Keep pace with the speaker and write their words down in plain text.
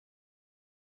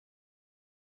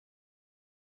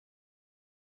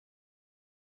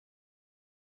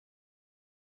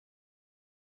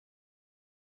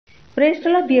Praise the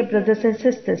Lord, dear brothers and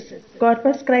sisters.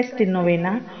 Corpus Christi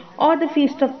Novena, or the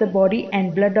Feast of the Body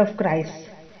and Blood of Christ.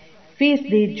 Feast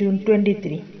day, June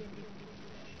 23.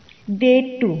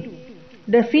 Day 2.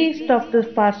 The Feast of the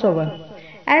Passover.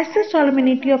 As the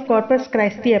solemnity of Corpus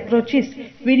Christi approaches,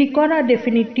 we record our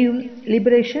definitive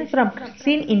liberation from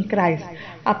sin in Christ,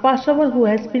 a Passover who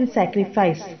has been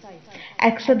sacrificed.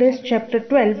 Exodus chapter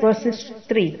 12 verses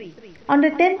 3. On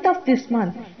the 10th of this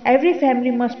month, every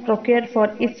family must procure for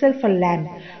itself a lamb,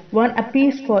 one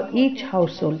apiece for each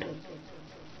household.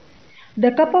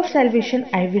 The cup of salvation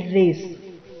I will raise.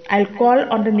 I'll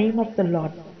call on the name of the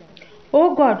Lord.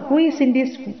 O God, who is in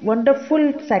this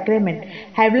wonderful sacrament,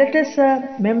 have let us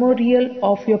a memorial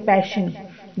of your passion.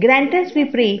 Grant us, we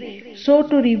pray, so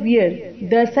to revere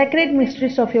the sacred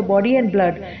mysteries of your body and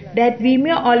blood, that we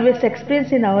may always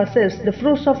experience in ourselves the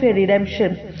fruits of your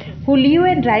redemption, who live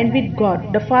and reign with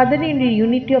God, the Father, in the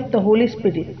unity of the Holy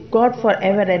Spirit, God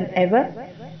forever and ever.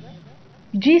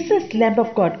 Jesus, Lamb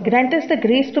of God, grant us the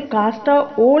grace to cast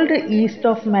out all the yeast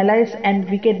of malice and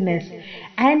wickedness,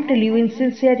 and to live in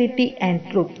sincerity and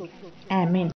truth.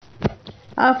 Amen.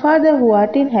 Our Father who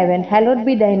art in heaven, hallowed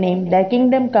be thy name. Thy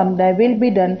kingdom come, thy will be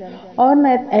done, on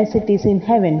earth as it is in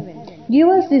heaven. Give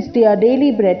us this day our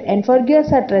daily bread, and forgive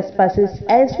us our trespasses,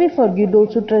 as we forgive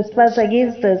those who trespass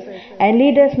against us. And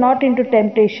lead us not into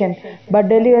temptation, but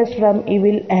deliver us from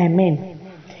evil. Amen.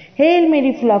 Hail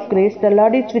Mary, full of grace, the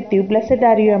Lord is with you. Blessed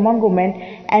are you among women,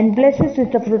 and blessed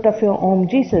is the fruit of your womb,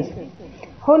 Jesus.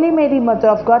 Holy Mary, Mother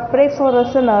of God, pray for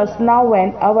us sinners, now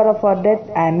and hour of our death.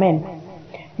 Amen.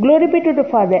 Glory be to the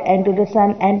Father, and to the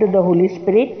Son, and to the Holy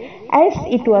Spirit, as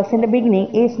it was in the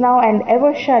beginning, is now, and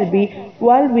ever shall be,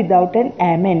 world without end.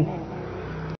 Amen.